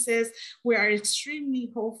moving pieces. We are extremely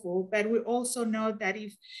hopeful, but we also know that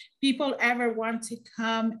if people ever want to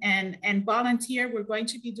come and volunteer, we're going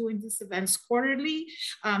to be doing these events quarterly.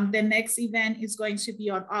 The next event is going to be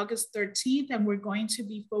on August 13th, and we're going to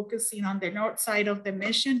be focusing on the north side of the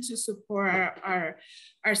Mission to support our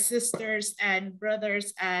sisters and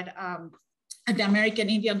brothers at the American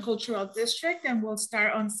Indian Cultural District, and we'll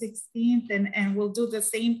start on 16th and we'll do the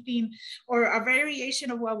same thing or a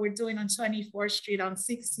variation of what we're doing on 24th Street, on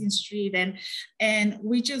 16th Street. And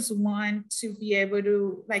we just want to be able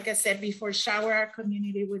to, like I said before, shower our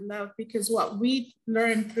community with love, because what we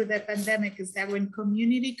learned through the pandemic is that when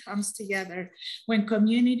community comes together, when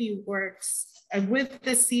community works, with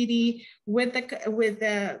the city, with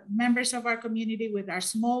the members of our community, with our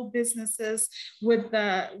small businesses, with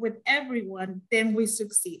everyone, then we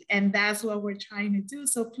succeed. And that's what we're trying to do.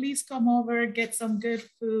 So please come over, get some good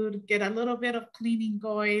food, get a little bit of cleaning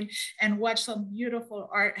going, and watch some beautiful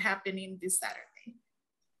art happening this Saturday.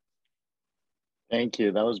 Thank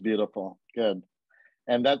you. That was beautiful. Good.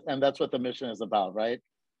 And that's what the mission is about, right?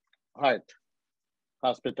 Heart,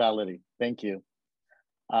 hospitality. Thank you.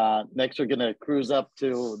 Next, we're going to cruise up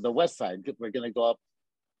to the west side. We're going to go up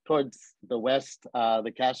towards the west,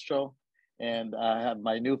 the Castro, and I have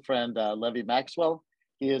my new friend, Levi Maxwell.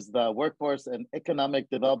 He is the Workforce and Economic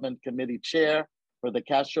Development Committee Chair for the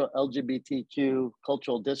Castro LGBTQ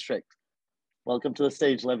Cultural District. Welcome to the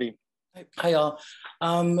stage, Levi. Hi, y'all.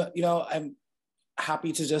 I'm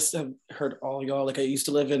happy to just have heard all y'all. Like, I used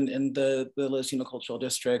to live in the Latino Cultural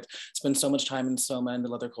District, spend so much time in SOMA and the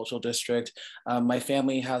Leather Cultural District. My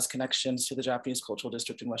family has connections to the Japanese Cultural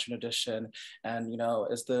District in Western Addition. And,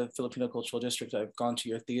 as the Filipino Cultural District, I've gone to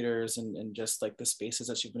your theaters and just like the spaces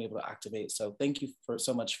that you've been able to activate. So thank you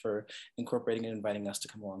so much for incorporating and inviting us to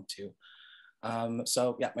come along too.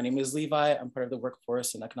 So yeah, my name is Levi. I'm part of the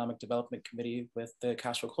Workforce and Economic Development Committee with the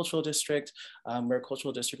Castro Cultural District. We're a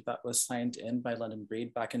cultural district that was signed in by London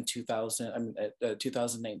Breed back in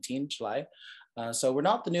 2019, July. So we're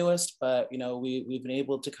not the newest, but we've been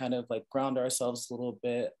able to kind of like ground ourselves a little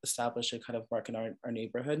bit, establish a kind of mark in our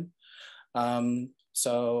neighborhood. For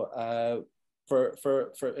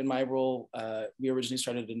in my role, we originally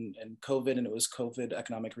started in COVID, and it was COVID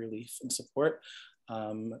economic relief and support.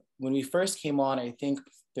 When we first came on, I think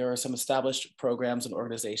there are some established programs and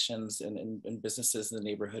organizations and businesses in the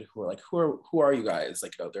neighborhood who are like, who are you guys?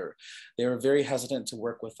 Like, they were very hesitant to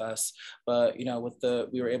work with us, but we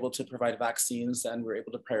were able to provide vaccines, and we were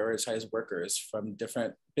able to prioritize workers from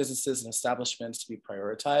different businesses and establishments to be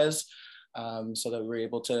prioritized. So that we were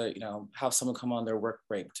able to, have someone come on their work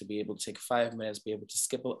break to be able to take 5 minutes, be able to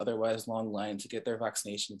skip an otherwise long line to get their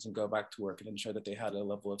vaccinations and go back to work and ensure that they had a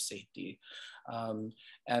level of safety.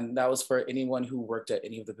 And that was for anyone who worked at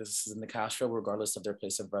any of the businesses in the Castro, regardless of their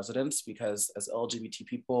place of residence, because as LGBT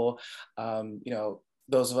people,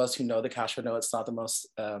 those of us who know the Castro know it's not the most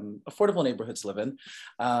affordable neighborhood to live in,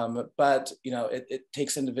 but it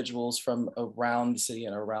takes individuals from around the city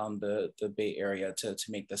and around the Bay Area to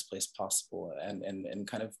make this place possible and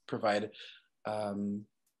kind of provide an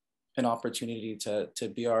opportunity to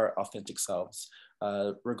be our authentic selves,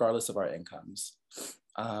 regardless of our incomes.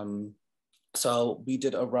 So we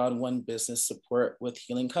did a round one business support with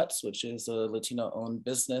Healing Cuts, which is a Latino-owned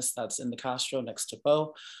business that's in the Castro next to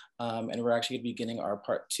Bo. And we're actually going to be beginning our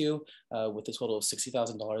part two with a total of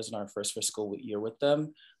 $60,000 in our first fiscal year with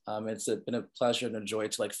them. It's been a pleasure and a joy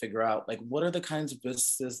to like figure out like what are the kinds of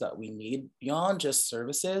businesses that we need beyond just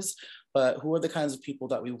services, but who are the kinds of people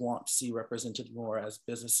that we want to see represented more as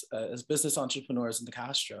business entrepreneurs in the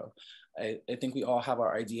Castro. I think we all have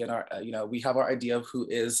our idea and our, we have our idea of who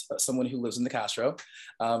is someone who lives in the Castro,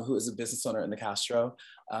 who is a business owner in the Castro.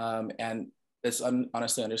 And it's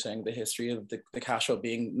honestly understanding the history of the Castro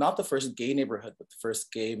being not the first gay neighborhood, but the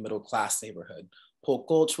first gay middle-class neighborhood. Polk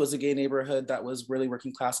Gulch was a gay neighborhood that was really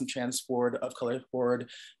working class and trans forward, of color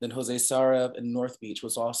forward. Then Jose Sarah in North Beach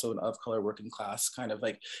was also an of color working class kind of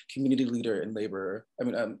like community leader and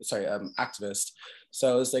activist.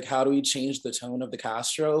 So it's like, how do we change the tone of the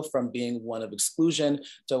Castro from being one of exclusion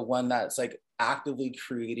to one that's like actively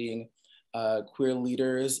creating queer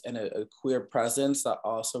leaders and a queer presence that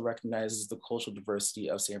also recognizes the cultural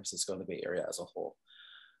diversity of San Francisco and the Bay Area as a whole.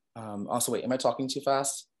 Also, wait, am I talking too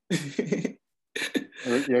fast?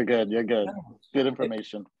 You're good. You're good. Good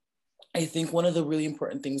information. I think one of the really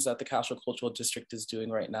important things that the Castro Cultural District is doing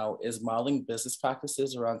right now is modeling business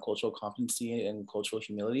practices around cultural competency and cultural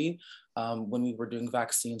humility. When we were doing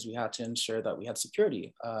vaccines, we had to ensure that we had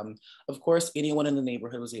security. Of course, anyone in the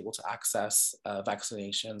neighborhood was able to access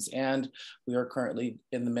vaccinations, and we are currently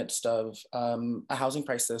in the midst of a housing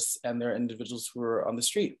crisis, and there are individuals who are on the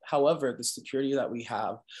street. However, the security that we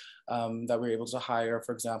have that we were able to hire,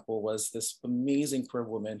 for example, was this amazing queer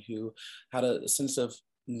woman who had a sense of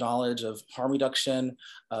knowledge of harm reduction,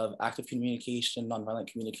 of active communication, nonviolent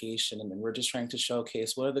communication, and then we're just trying to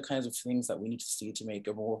showcase what are the kinds of things that we need to see to make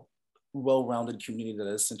a more well-rounded community that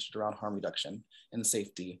is centered around harm reduction and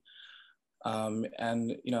safety.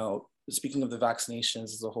 And speaking of the vaccinations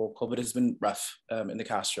as a whole, COVID has been rough in the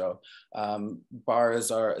Castro.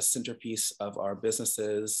 Bars are a centerpiece of our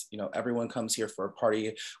businesses. Everyone comes here for a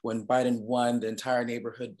party. When Biden won, the entire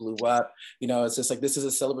neighborhood blew up. It's just like, this is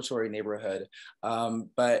a celebratory neighborhood.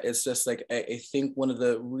 But it's just like, I think one of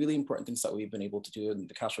the really important things that we've been able to do in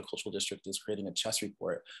the Castro Cultural District is creating a chess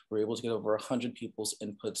report. We're able to get over 100 people's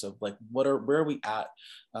inputs of like, where are we at?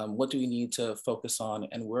 What do we need to focus on?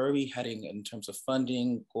 And where are we heading in terms of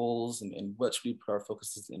funding, goals, and what should we put our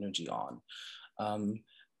focuses and energy on?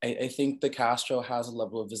 I think the Castro has a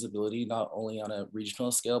level of visibility, not only on a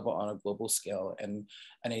regional scale, but on a global scale. And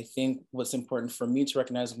I think what's important for me to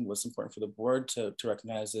recognize and what's important for the board to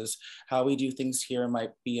recognize is how we do things here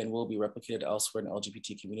might be and will be replicated elsewhere in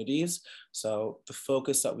LGBT communities. So the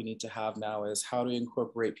focus that we need to have now is how to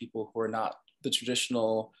incorporate people who are not the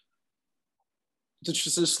traditionally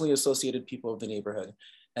associated people of the neighborhood.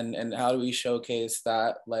 And how do we showcase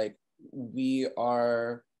that like we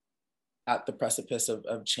are at the precipice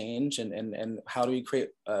of change, and how do we create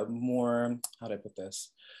more, how do I put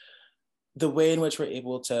this? The way in which we're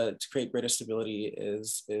able to create greater stability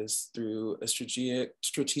is through a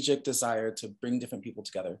strategic desire to bring different people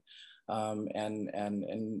together. And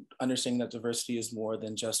understanding that diversity is more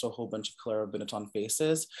than just a whole bunch of color Benetton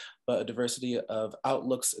faces, but a diversity of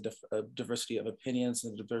outlooks, a diversity of opinions,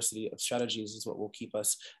 and a diversity of strategies is what will keep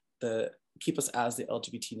us as the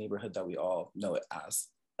LGBT neighborhood that we all know it as.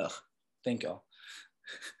 Thank you.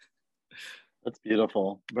 That's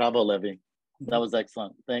beautiful. Bravo, Levi. That was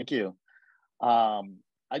excellent. Thank you.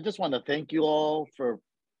 I just want to thank you all for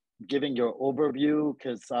giving your overview,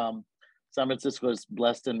 because San Francisco is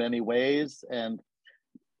blessed in many ways, and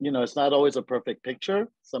it's not always a perfect picture.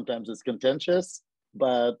 Sometimes it's contentious,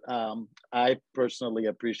 but I personally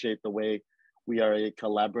appreciate the way we are a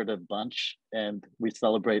collaborative bunch and we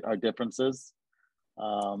celebrate our differences.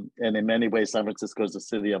 And in many ways, San Francisco is a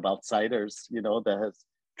city of outsiders, that has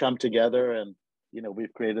come together, and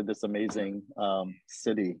we've created this amazing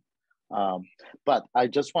city. But I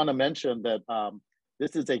just want to mention that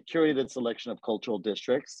this is a curated selection of cultural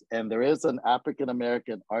districts, and there is an African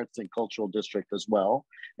American Arts and Cultural District as well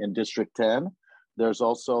in District 10. There's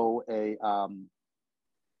also a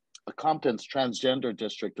Compton's Transgender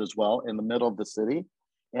District as well in the middle of the city.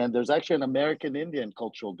 And there's actually an American Indian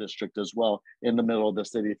Cultural District as well in the middle of the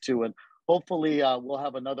city too. And hopefully we'll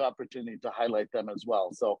have another opportunity to highlight them as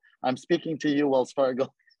well. So I'm speaking to you, Wells Fargo.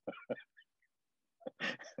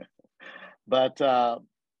 But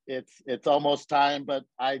it's almost time, but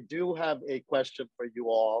I do have a question for you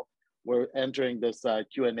all. We're entering this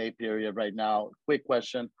Q&A period right now. Quick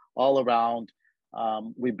question all around.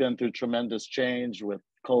 We've been through tremendous change with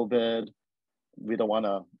COVID. We don't want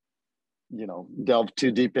to delve too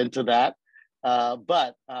deep into that.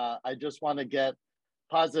 But I just want to get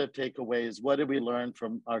positive takeaways. What did we learn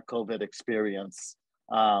from our COVID experience?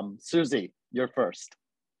 Susie, you're first.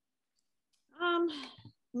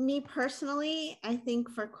 Me personally, I think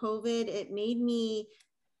for COVID, it made me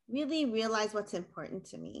really realize what's important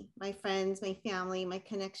to me. My friends, my family, my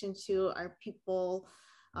connection to our people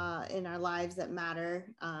in our lives that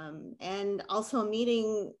matter. And also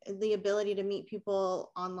meeting, the ability to meet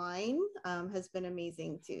people online has been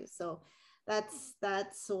amazing too. So that's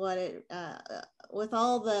what it, with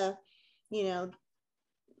all the,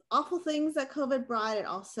 awful things that COVID brought, it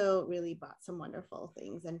also really brought some wonderful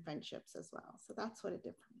things and friendships as well. So that's what it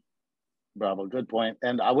did for me. Bravo, good point.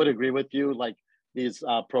 And I would agree with you, like these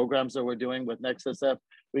programs that we're doing with NexusF,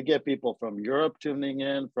 we get people from Europe tuning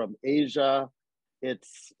in, from Asia.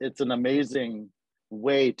 It's an amazing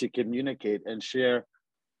way to communicate and share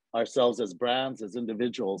ourselves as brands, as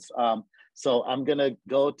individuals. So I'm gonna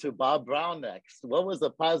go to Bob Brown next. What was the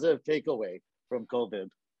positive takeaway from COVID?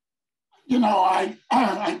 I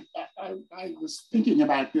was thinking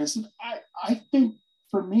about this. I think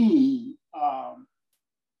for me,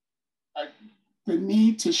 the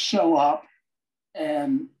need to show up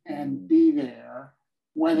and be there,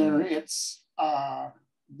 whether it's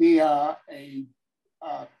via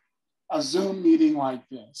a Zoom meeting like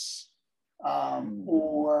this,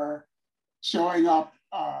 or showing up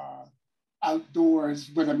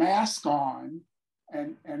outdoors with a mask on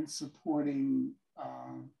and supporting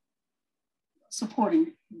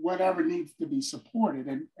whatever needs to be supported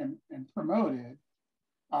and promoted.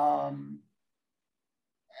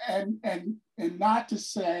 And not to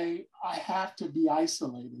say I have to be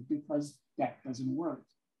isolated, because that doesn't work.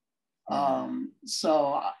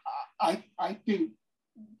 So I think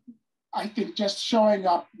just showing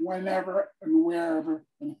up whenever and wherever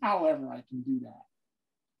and however I can do that.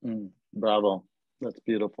 Bravo, that's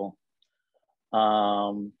beautiful.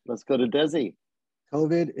 Let's go to Desi.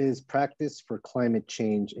 COVID is practice for climate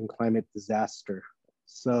change and climate disaster.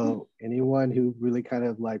 So anyone who really kind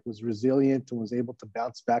of like was resilient and was able to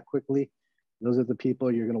bounce back quickly, those are the people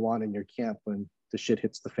you're going to want in your camp when the shit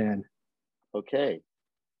hits the fan. Okay,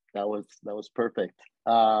 that was perfect.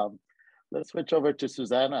 Let's switch over to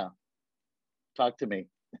Susana. Talk to me.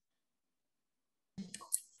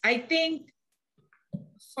 I think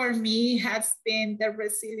for me has been the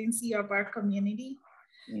resiliency of our community.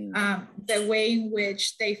 The way in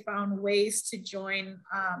which they found ways to join,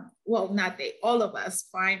 all of us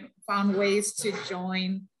found ways to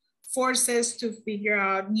join forces to figure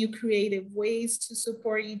out new creative ways to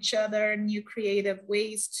support each other, new creative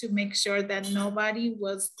ways to make sure that nobody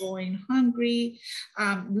was going hungry.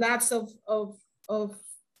 Lots of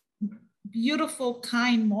beautiful,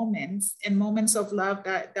 kind moments and moments of love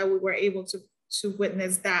that we were able to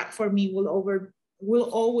witness. That for me will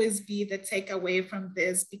always be the takeaway from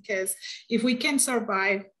this, because if we can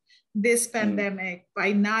survive this pandemic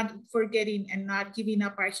by not forgetting and not giving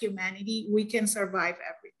up our humanity, we can survive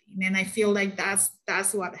everything. And I feel like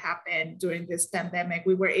that's what happened during this pandemic.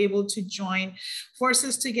 We were able to join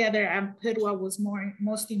forces together and put what was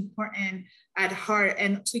most important at heart,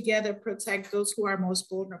 and together protect those who are most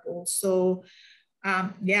vulnerable. So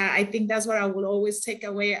I think that's what I will always take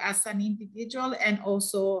away as an individual and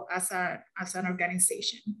also as an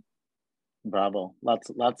organization. Bravo,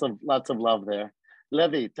 lots of love there.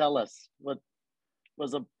 Levi, tell us, what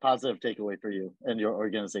was a positive takeaway for you and your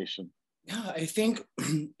organization? Yeah, I think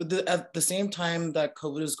at the same time that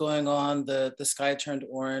COVID is going on, the sky turned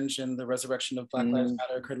orange and the resurrection of Black Lives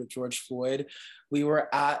Matter occurred with George Floyd, we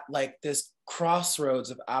were at like this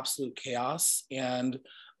crossroads of absolute chaos. And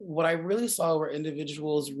what I really saw were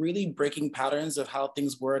individuals really breaking patterns of how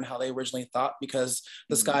things were and how they originally thought, because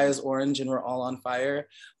the sky is orange and we're all on fire.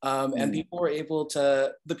 And the people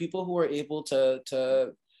who were able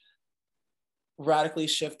to radically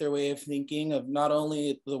shift their way of thinking of not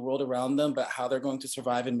only the world around them, but how they're going to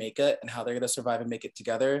survive and make it, and how they're going to survive and make it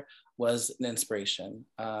together, was an inspiration.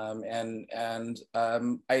 We're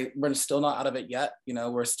still not out of it yet.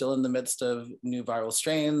 We're still in the midst of new viral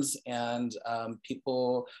strains, and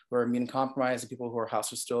people who are immune compromised and people who are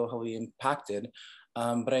house are still heavily impacted.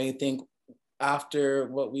 But I think after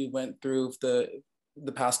what we went through the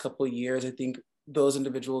past couple of years, I think those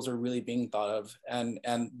individuals are really being thought of, and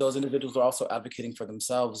those individuals are also advocating for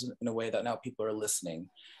themselves in a way that now people are listening,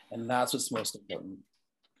 and that's what's most important.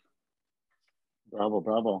 Bravo,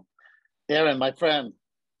 bravo. Aaron, my friend,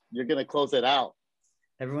 you're gonna close it out.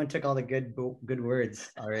 Everyone took all the good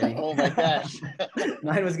words already. Oh my gosh.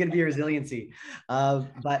 Mine was gonna be resiliency.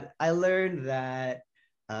 But I learned that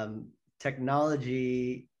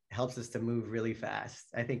technology helps us to move really fast.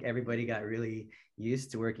 I think everybody got really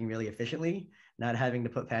used to working really efficiently, not having to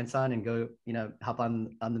put pants on and go, hop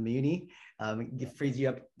on the Muni. It frees you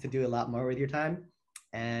up to do a lot more with your time.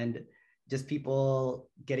 And just people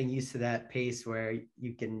getting used to that pace where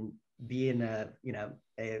you can be in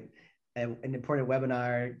an important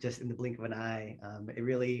webinar just in the blink of an eye. It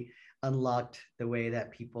really unlocked the way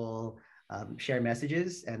that people share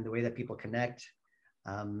messages and the way that people connect.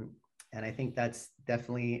 And I think that's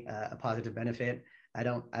definitely a positive benefit. I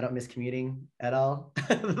don't miss commuting at all.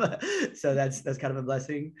 So that's kind of a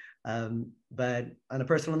blessing. But on a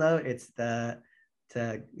personal note, it's to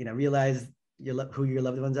realize who your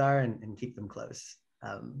loved ones are and keep them close.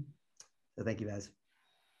 So thank you, guys.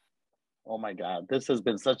 Oh my God, this has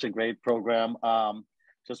been such a great program.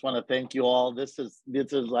 Just want to thank you all. This is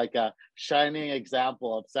like a shining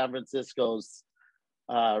example of San Francisco's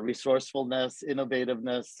resourcefulness,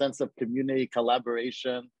 innovativeness, sense of community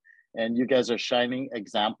collaboration, and you guys are shining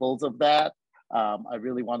examples of that. I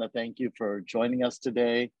really want to thank you for joining us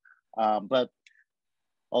today. But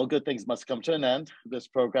all good things must come to an end. This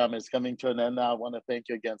program is coming to an end now. I want to thank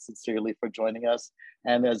you again sincerely for joining us.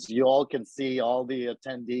 And as you all can see, all the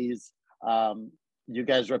attendees, you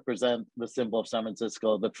guys represent the symbol of San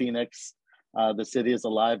Francisco, the Phoenix. The city is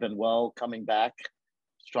alive and well, coming back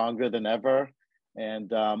stronger than ever. And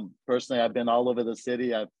personally, I've been all over the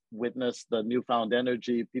city. I've witnessed the newfound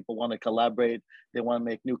energy. People want to collaborate. They want to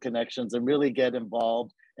make new connections and really get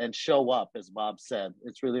involved and show up, as Bob said.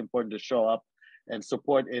 It's really important to show up and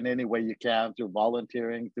support in any way you can through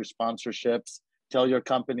volunteering, through sponsorships. Tell your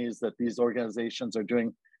companies that these organizations are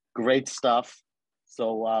doing great stuff.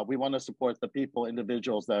 So we want to support the people,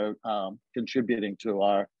 individuals that are contributing to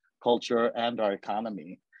our culture and our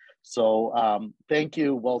economy. So thank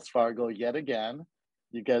you, Wells Fargo, yet again.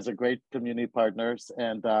 You guys are great community partners.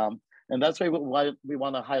 And that's why we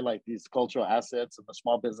want to highlight these cultural assets and the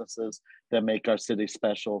small businesses that make our city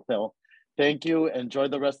special. So thank you. Enjoy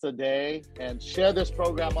the rest of the day and share this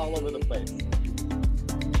program all over the place.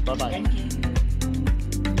 Bye-bye. Thank you.